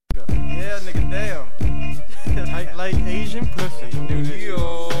Yeah, nigga, damn. Tight like Asian pussy.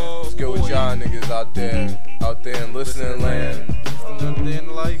 What's good with y'all niggas out there in listening land? Up there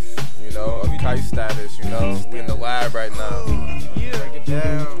in life. You know, of Kite status, you know. We in the lab right now. Yeah, break it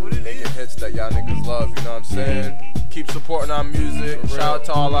down. Making hits that y'all niggas love, you know what I'm saying? Keep supporting our music. Shout out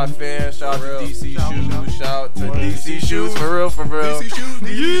to all our fans. Shout out to DC Shoes. Shout out to DC Shoes. For real, for real.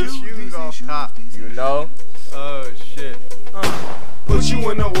 DC Shoes off top. You know? Oh, shit. Put you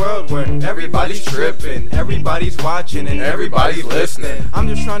in a world where everybody's tripping, everybody's watching, and everybody's listening. I'm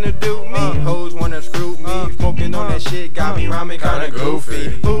just trying to do me. Hoes wanna screw me. Smoking on that shit got me rhyming kinda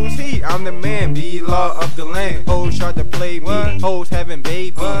goofy. Who's he? I'm the man, be law of the land. Hoes try to play me. Hoes having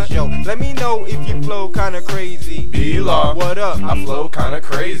babies. Yo, let me know if you flow kinda crazy. Be law. What up? I flow kinda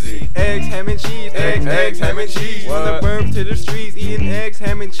crazy. Eggs, ham and cheese. Eggs, ham and cheese. From the birth to the streets, eating eggs,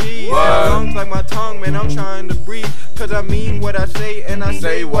 ham and cheese. Lungs like my tongue, man. I'm trying to breathe. Cause I mean what I say and I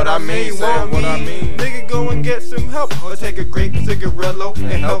say what I mean. Nigga, go and get some help or take a grape cigarillo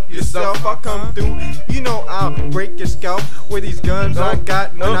and help yourself. I come through, you know I'll break your scalp with these guns I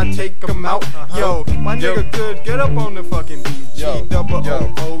got when I take them out. Yo, my nigga good, get up on the fucking beat.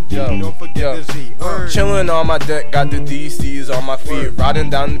 G-double-O-O-D, don't forget the Z. Chillin' on my deck, got the DCs on my feet. Riding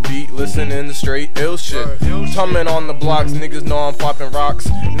down the beat, listening to straight ill shit. Tumbling on the blocks, niggas know I'm flopping rocks.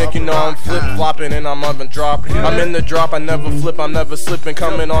 Nick, you know I'm flip-flopping and I'm up and drop. I'm in the drop, I never flip, I'm never slipping.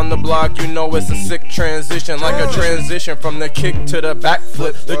 Coming on the block, you know it's a sick transition. Like a transition from the kick to the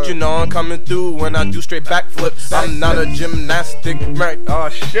backflip. Let you know I'm coming through when I do straight backflip. I'm not a gymnastic oh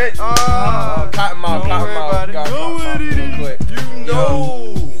shit. Cottonmouth, real quick. You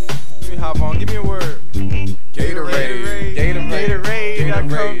know. Let me hop on, give me a word. Gatorade. I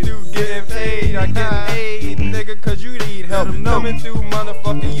come through getting paid, I get paid, nigga, cause you need help. Coming through,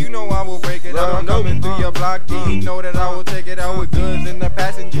 motherfucker, you know I will break it up. I'm coming through your block, you know that I will take it out with goods in the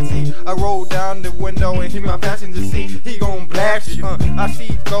passenger seat. I roll down the window and hit my passenger seat, he gon' blast you. I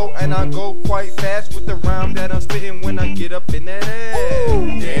see it go and I go quite fast with the rhyme that I'm spitting when I get up in that ass.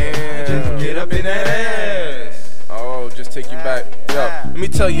 Damn. Just get up in that ass. Oh, just take you back. Yo, let me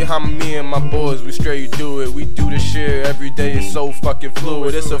tell you how me and my boys, we straight do it. We do this shit every day, it's so fucking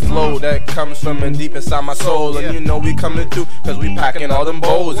fluid. It's a flow that comes from in deep inside my soul. And you know we coming through, cause we packing all them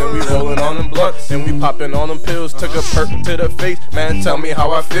bowls. And we rolling on them blunts, and we popping all them pills. Took a perk to the face, man, tell me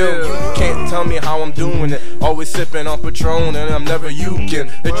how I feel. You can't tell me how I'm doing it. Always sipping on Patron, and I'm never yuking.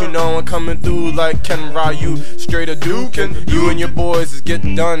 That you know I'm coming through like Ken Ryu, straight a dukin'. You and your boys is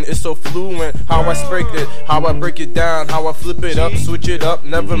getting done, it's so fluent. How I break it, how I break it down, how I flip it up, switch it up,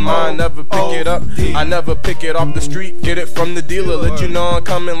 never mind, never pick it up. I never pick it off the street, get it from the dealer. Let you know I'm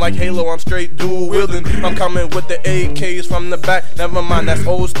coming like Halo, I'm straight dual wielding. I'm coming with the AKs from the back, never mind, that's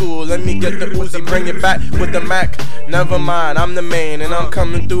old school. Let me get the Uzi, bring it back with the Mac. Never mind, I'm the main, and I'm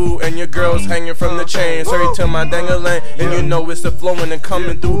coming through, and your girl's hanging from the chain. Straight to my dangling, and you know it's a flowing and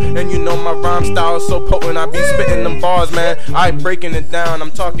coming through. And you know my rhyme style is so potent, I be spitting them bars, man. I breaking it down,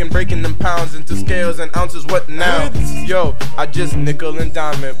 I'm talking breaking them pounds into scales and ounces, what now? Yo, I just nickel and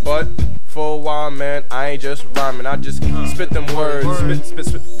dime it, but for a while, man, I ain't just rhyming. I just spit them words, spit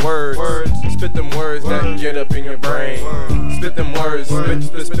words, spit them words that get up in your brain. Spit them words,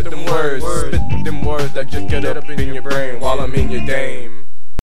 spit them words, spit them words that just get up in your brain while I'm in your dame.